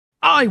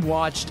I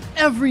watched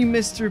every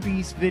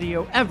MrBeast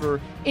video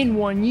ever in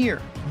 1 year.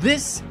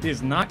 This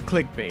is not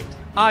clickbait.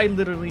 I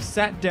literally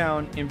sat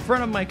down in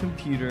front of my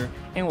computer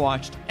and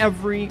watched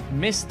every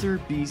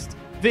MrBeast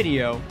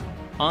video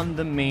on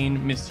the main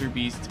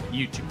MrBeast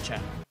YouTube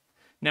channel.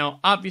 Now,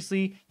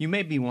 obviously, you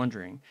may be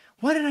wondering,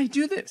 why did I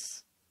do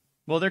this?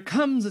 Well, there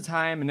comes a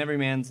time in every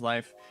man's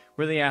life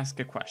where they ask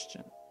a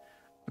question.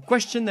 A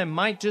question that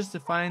might just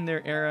define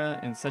their era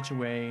in such a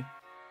way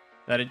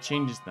that it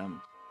changes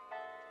them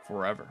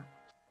forever.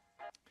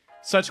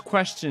 Such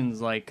questions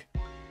like,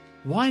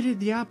 why did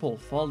the apple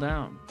fall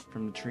down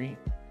from the tree?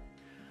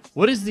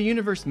 What is the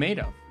universe made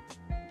of?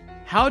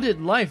 How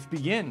did life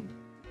begin?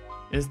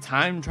 Is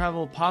time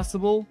travel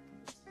possible?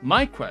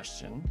 My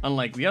question,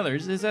 unlike the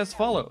others, is as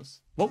follows.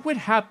 What would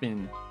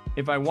happen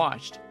if I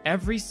watched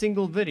every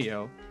single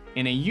video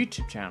in a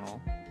YouTube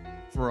channel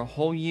for a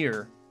whole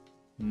year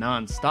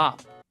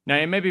non-stop? Now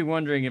you may be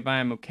wondering if I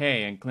am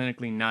okay and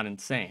clinically not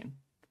insane.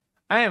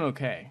 I am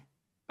okay.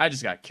 I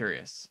just got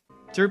curious.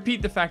 To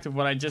repeat the fact of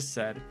what I just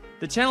said,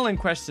 the channel in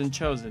question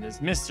chosen is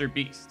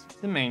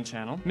MrBeast, the main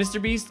channel.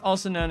 MrBeast,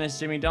 also known as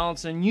Jimmy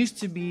Donaldson, used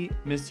to be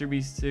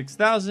MrBeast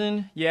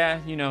 6000,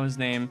 yeah, you know his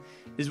name,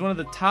 is one of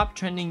the top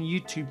trending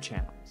YouTube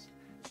channels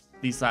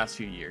these last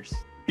few years.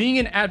 Being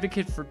an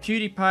advocate for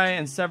PewDiePie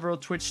and several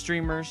Twitch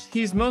streamers,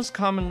 he's most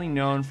commonly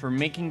known for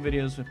making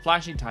videos with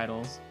flashy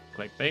titles,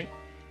 clickbait,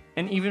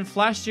 and even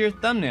flashier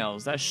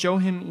thumbnails that show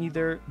him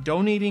either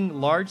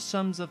donating large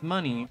sums of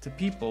money to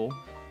people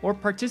or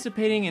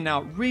participating in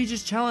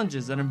outrageous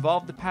challenges that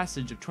involve the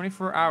passage of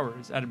 24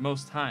 hours at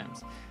most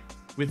times,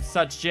 with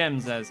such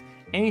gems as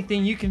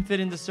anything you can fit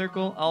in the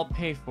circle, I'll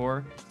pay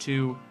for,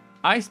 to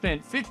I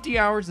spent 50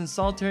 hours in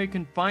solitary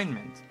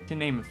confinement, to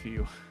name a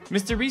few.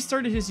 MrBeast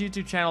started his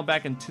YouTube channel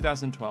back in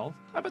 2012,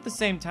 about the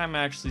same time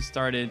I actually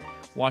started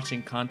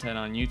watching content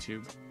on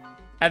YouTube.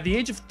 At the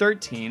age of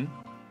 13,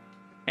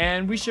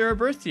 and we share a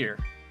birth year.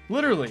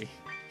 Literally.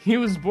 He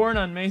was born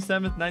on May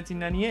 7th,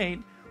 1998,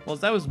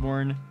 whilst I was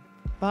born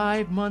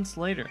 5 months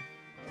later,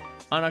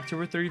 on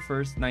October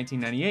 31st,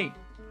 1998.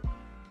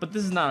 But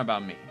this is not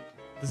about me.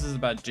 This is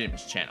about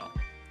Jim's channel.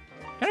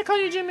 Can I call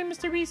you Jimmy,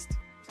 MrBeast?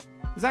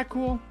 Is that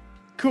cool?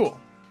 Cool.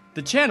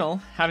 The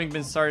channel, having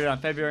been started on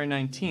February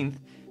 19th,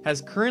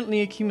 has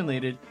currently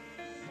accumulated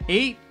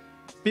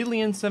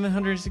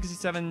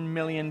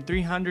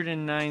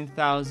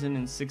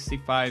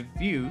 8,767,309,065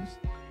 views.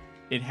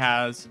 It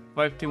has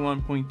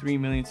 51.3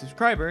 million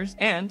subscribers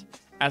and,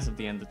 as of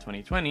the end of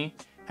 2020,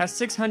 has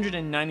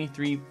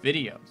 693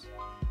 videos.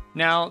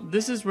 Now,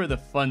 this is where the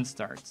fun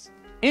starts.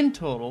 In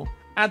total,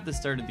 at the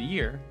start of the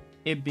year,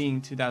 it being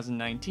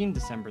 2019,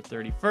 December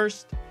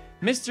 31st,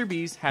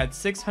 MrBeast had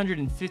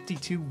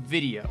 652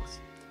 videos.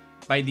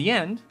 By the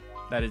end,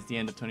 that is the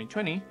end of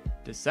 2020,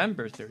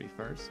 December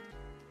 31st,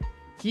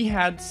 he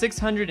had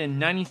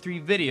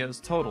 693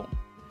 videos total.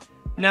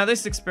 Now,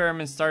 this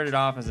experiment started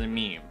off as a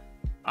meme.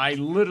 I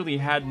literally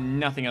had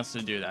nothing else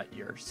to do that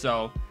year,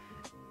 so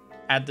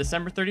at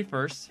December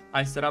 31st,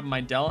 I set up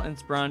my Dell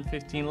Inspiron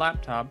 15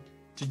 laptop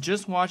to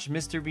just watch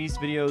MrBeast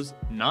videos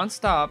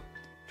non-stop,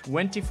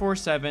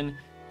 24/7,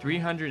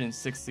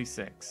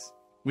 366.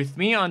 With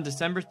me on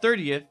December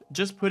 30th,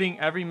 just putting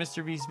every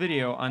MrBeast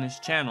video on his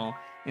channel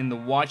in the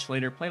Watch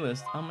Later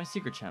playlist on my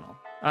secret channel.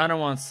 I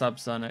don't want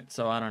subs on it,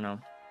 so I don't know.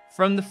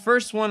 From the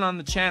first one on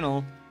the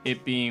channel,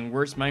 it being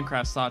Worst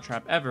Minecraft Saw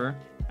Trap Ever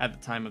at the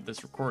time of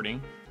this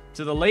recording,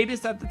 to the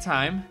latest at the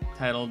time,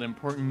 titled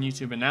Important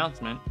YouTube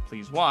Announcement,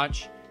 Please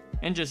Watch,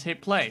 and just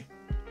hit play.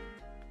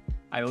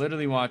 I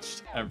literally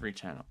watched every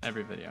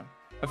video.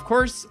 Of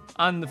course,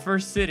 on the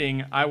first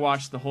sitting, I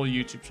watched the whole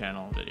YouTube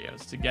channel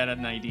videos to get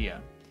an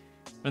idea.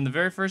 From the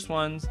very first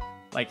ones,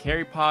 like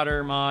Harry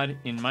Potter mod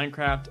in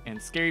Minecraft and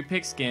Scary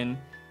Pigskin,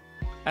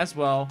 as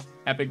well,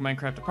 Epic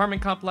Minecraft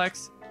Apartment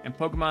Complex, and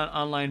Pokemon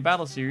Online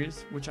Battle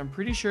Series, which I'm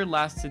pretty sure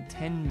lasted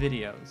 10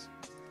 videos.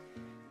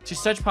 To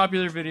such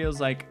popular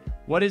videos like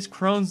What is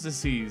Crohn's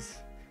disease?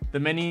 The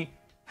many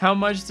How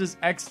much does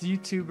X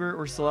YouTuber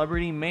or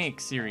celebrity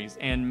make series,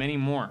 and many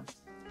more.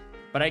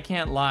 But I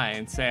can't lie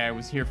and say I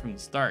was here from the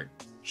start.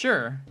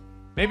 Sure,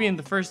 maybe in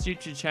the first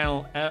YouTube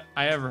channel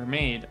I ever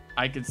made,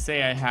 I could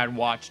say I had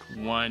watched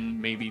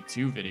 1, maybe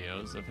 2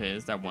 videos of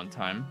his at one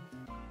time.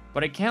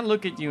 But I can't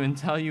look at you and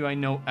tell you I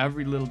know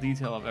every little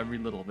detail of every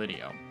little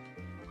video.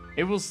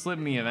 It will slip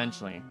me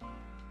eventually.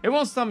 It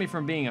won't stop me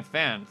from being a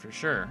fan, for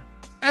sure.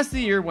 As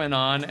the year went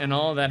on and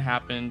all that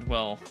happened,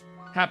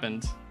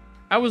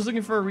 I was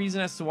looking for a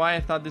reason as to why I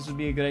thought this would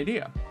be a good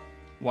idea.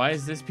 Why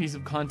is this piece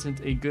of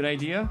content a good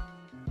idea?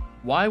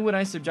 Why would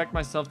I subject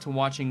myself to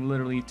watching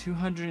literally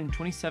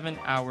 227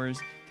 hours,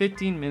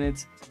 15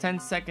 minutes, 10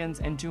 seconds,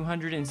 and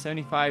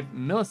 275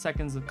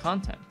 milliseconds of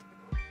content?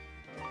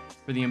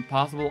 For the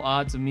impossible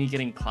odds of me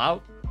getting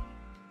clout?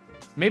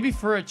 Maybe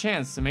for a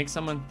chance to make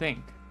someone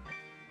think.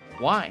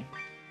 Why?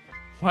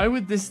 Why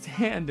would this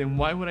stand and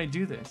why would I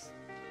do this?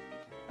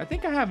 I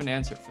think I have an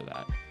answer for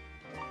that.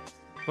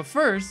 But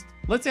first,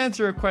 let's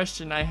answer a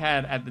question I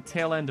had at the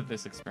tail end of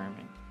this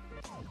experiment.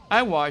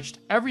 I watched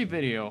every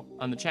video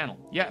on the channel,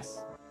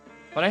 yes.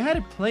 but I had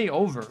it play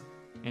over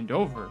and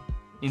over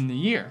in the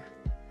year.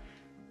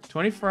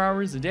 24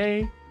 hours a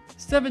day,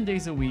 7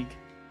 days a week,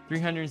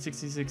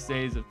 366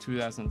 days of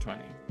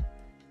 2020.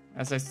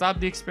 As I stopped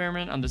the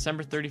experiment on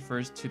December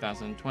 31st,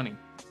 2020.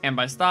 And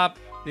by stop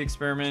the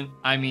experiment,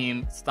 I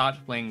mean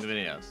stopped playing the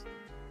videos.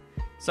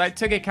 So I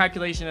took a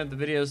calculation of the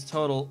videos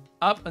total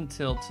up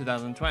until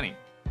 2020.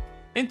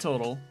 In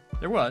total,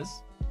 there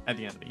was, at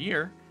the end of the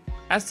year,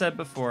 as said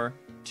before,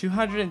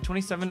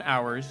 227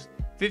 hours,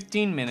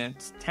 15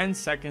 minutes, 10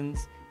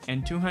 seconds,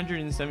 and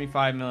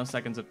 275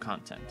 milliseconds of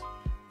content.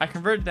 I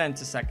converted that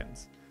into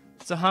seconds.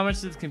 So how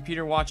much did the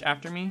computer watch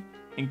after me,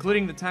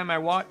 including the time I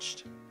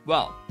watched?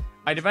 Well,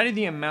 I divided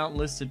the amount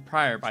listed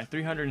prior by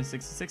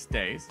 366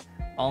 days,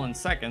 all in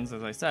seconds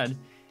as I said,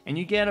 and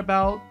you get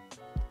about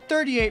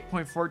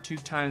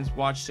 38.42 times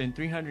watched in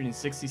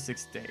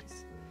 366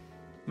 days.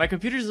 My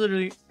computer's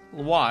literally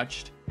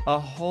watched a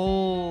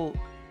whole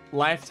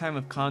lifetime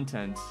of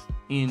content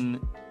in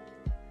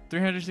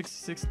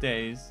 366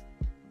 days,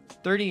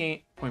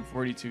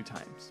 38.42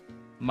 times.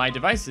 My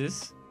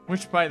devices,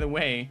 which by the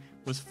way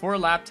was 4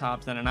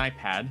 laptops and an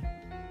iPad,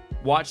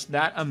 watched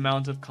that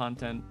amount of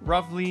content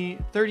roughly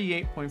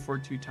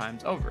 38.42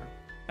 times over,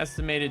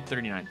 estimated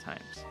 39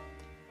 times.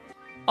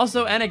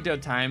 Also,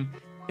 anecdote time,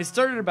 it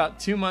started about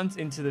 2 months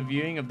into the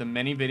viewing of the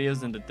many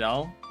videos in the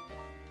Dell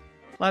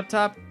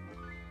laptop.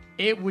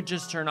 It would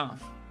just turn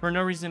off. For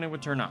no reason it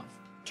would turn off.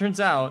 Turns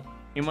out,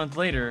 a month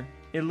later,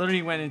 it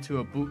literally went into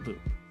a boot loop.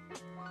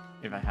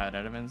 If I had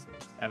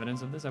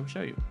evidence of this, I would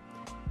show you.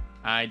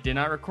 I did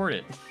not record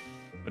it,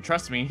 but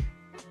trust me.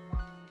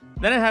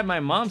 Then I had my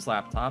mom's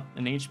laptop,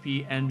 an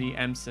HP Envy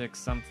M6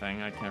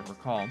 something, I can't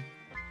recall.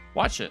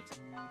 Watch it.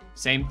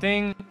 Same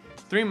thing,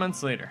 3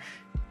 months later.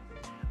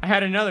 I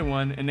had another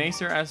one, an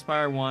Acer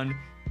Aspire 1.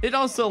 It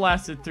also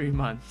lasted 3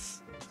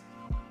 months.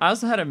 I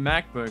also had a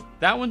MacBook.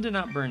 That one did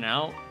not burn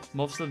out.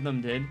 Most of them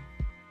did.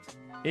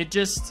 It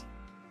just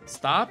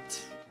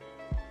stopped?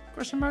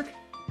 Question mark?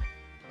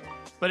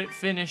 But it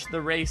finished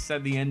the race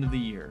at the end of the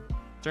year.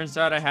 Turns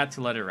out I had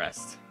to let it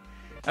rest.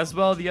 As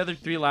well, the other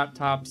 3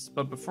 laptops,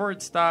 but before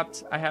it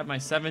stopped, I had my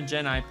 7th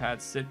gen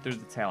iPad sit through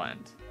the tail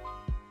end.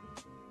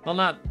 Well,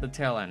 not the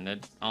tail end,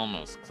 it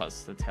almost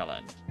close to the tail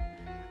end.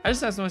 I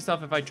just asked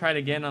myself if I tried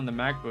again on the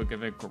MacBook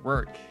if it could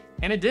work,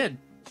 and it did.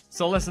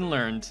 So lesson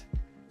learned.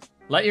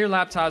 Let your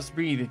laptops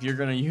breathe if you're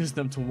gonna use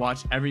them to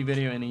watch every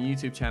video in a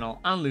YouTube channel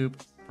on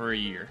loop for a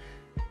year.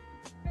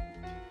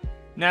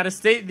 Now to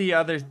state the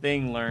other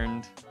thing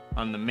learned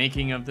on the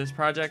making of this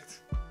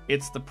project,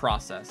 it's the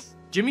process.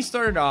 Jimmy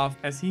started off,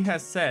 as he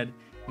has said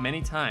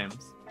many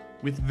times,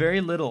 with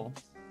very little,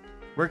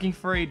 working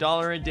for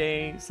 $1 a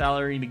day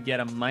salary to get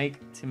a mic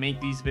to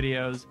make these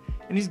videos,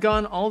 and he's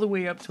gone all the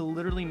way up to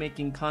literally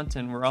making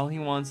content where all he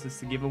wants is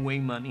to give away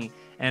money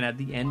and at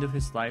the end of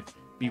his life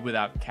be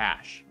without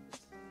cash.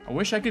 I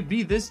wish I could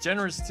be this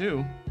generous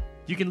too.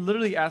 You can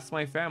literally ask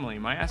my family.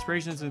 My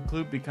aspirations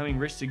include becoming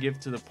rich to give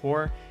to the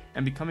poor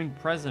and becoming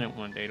president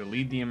one day to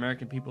lead the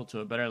American people to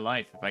a better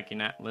life if I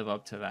cannot live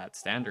up to that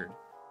standard.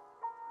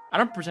 I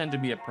don't pretend to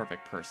be a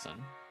perfect person.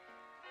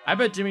 I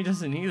bet Jimmy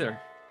doesn't either.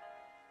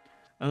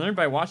 I learned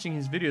by watching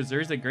his videos there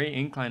is a great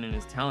incline in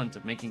his talent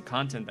of making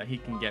content that he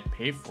can get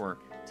paid for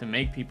to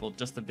make people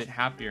just a bit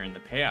happier in the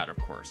payout, of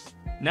course.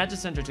 Not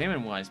just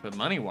entertainment wise, but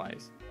money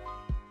wise.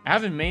 I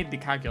haven't made the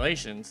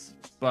calculations,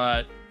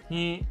 but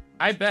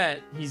I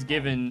bet he's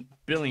given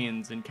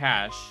billions in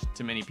cash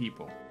to many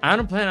people. I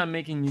don't plan on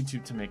making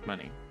YouTube to make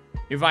money.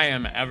 If I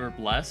am ever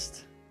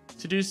blessed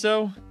to do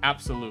so,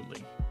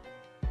 absolutely.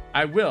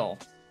 I will,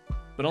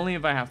 but only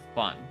if I have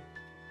fun.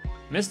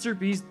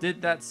 MrBeast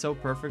did that so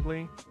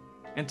perfectly,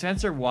 and to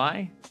answer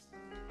why,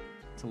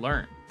 to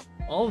learn.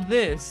 All of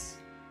this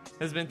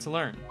has been to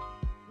learn.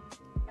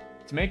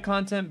 To make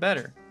content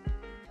better,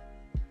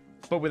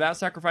 but without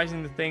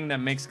sacrificing the thing that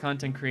makes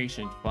content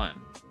creation fun,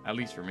 at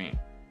least for me.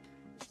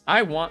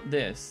 I want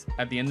this,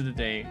 at the end of the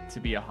day, to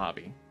be a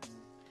hobby.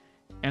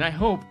 And I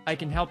hope I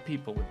can help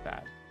people with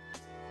that.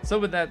 So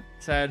with that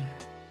said,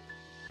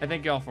 I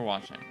thank you all for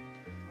watching.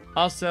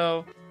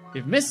 Also,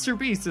 if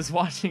MrBeast is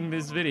watching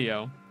this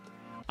video,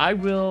 I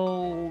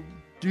will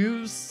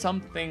do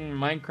something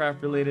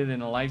Minecraft related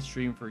in a live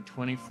stream for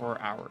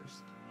 24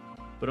 hours.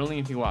 But only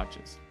if he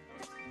watches.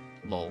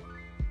 Lol.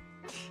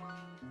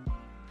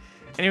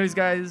 Anyways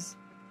guys,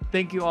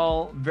 thank you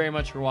all very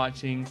much for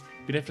watching.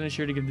 Be definitely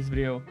sure to give this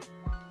video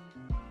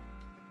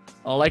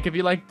a like if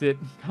you liked it,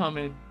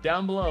 comment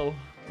down below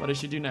what I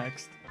should do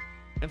next,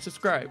 and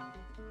subscribe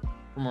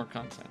for more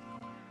content.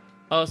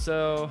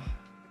 Also,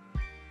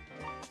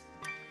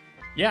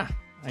 yeah,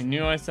 I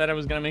knew I said I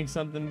was gonna make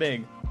something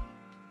big.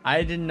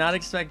 I did not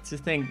expect to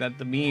think that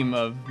the meme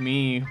of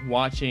me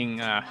watching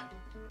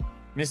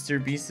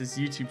MrBeast's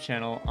YouTube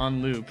channel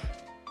on loop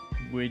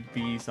would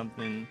be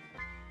something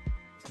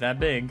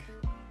that big,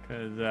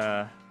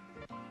 because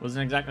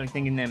wasn't exactly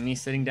thinking that me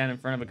sitting down in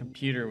front of a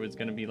computer was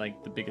gonna be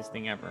like the biggest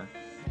thing ever.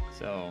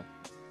 So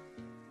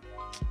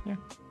yeah,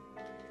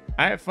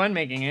 I had fun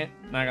making it,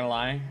 not gonna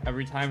lie.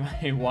 Every time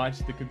I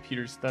watched the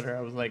computer stutter,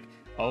 I was like,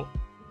 oh,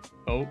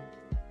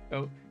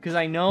 because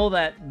I know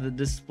that the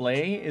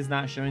display is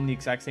not showing the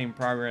exact same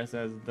progress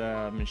as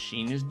the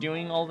machine is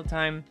doing all the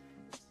time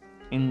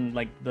in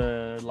like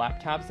the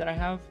laptops that I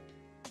have.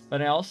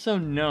 But I also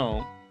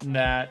know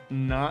that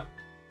not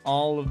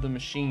all of the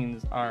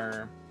machines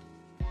are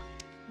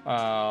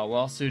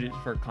well suited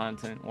for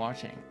content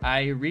watching.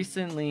 I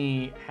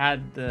recently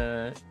had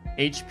the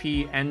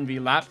HP Envy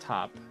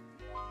laptop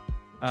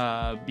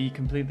be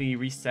completely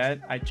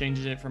reset. I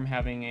changed it from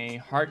having a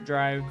hard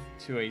drive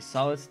to a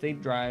solid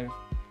state drive,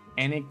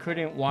 and it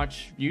couldn't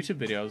watch YouTube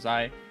videos.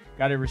 I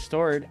got it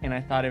restored, and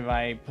I thought if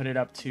I put it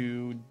up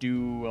to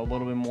do a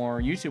little bit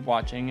more YouTube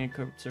watching, it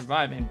could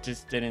survive, and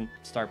just didn't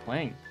start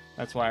playing.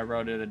 That's why I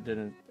wrote it.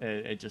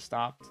 It just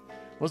stopped.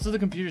 Most of the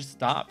computers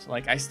stopped.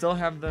 Like, I still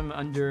have them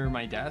under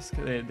my desk.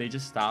 They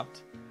just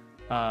stopped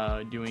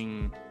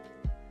doing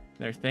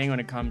their thing when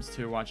it comes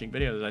to watching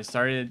videos. I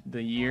started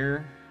the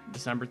year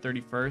December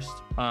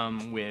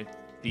 31st with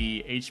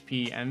the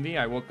HP Envy.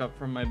 I woke up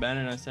from my bed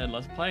and I said,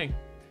 let's play.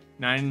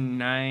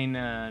 9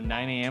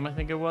 a.m. I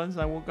think it was.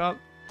 I woke up.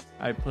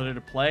 I put it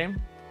to play.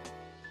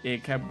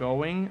 It kept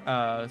going.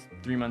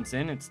 3 months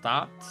in, it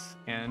stopped,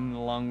 and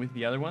along with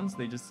the other ones,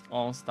 they just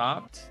all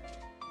stopped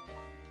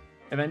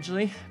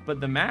eventually. But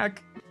the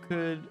Mac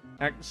could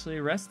actually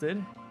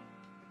rested,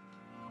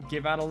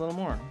 give out a little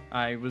more.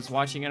 I was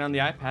watching it on the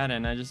iPad,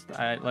 and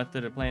I left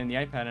it to play on the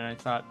iPad, and I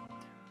thought,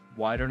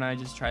 why don't I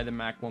just try the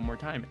Mac one more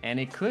time? And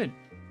it could.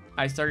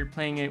 I started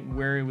playing it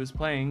where it was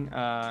playing.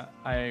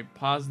 I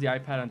paused the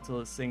iPad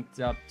until it synced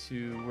up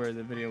to where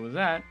the video was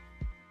at,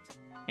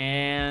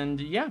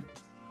 and yeah,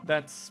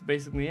 that's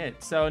basically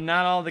it. So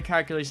not all the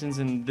calculations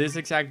in this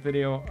exact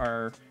video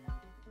are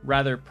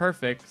rather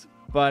perfect,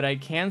 but I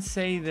can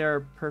say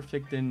they're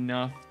perfect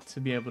enough to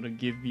be able to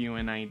give you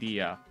an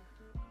idea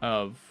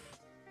of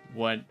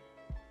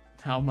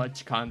how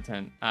much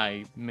content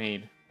I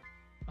made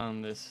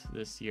on this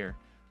year.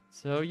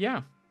 So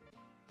yeah,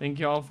 thank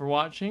you all for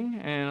watching,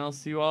 and I'll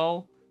see you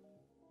all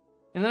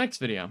in the next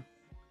video.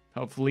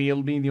 Hopefully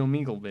it'll be the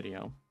Omegle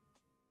video.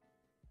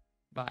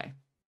 Bye.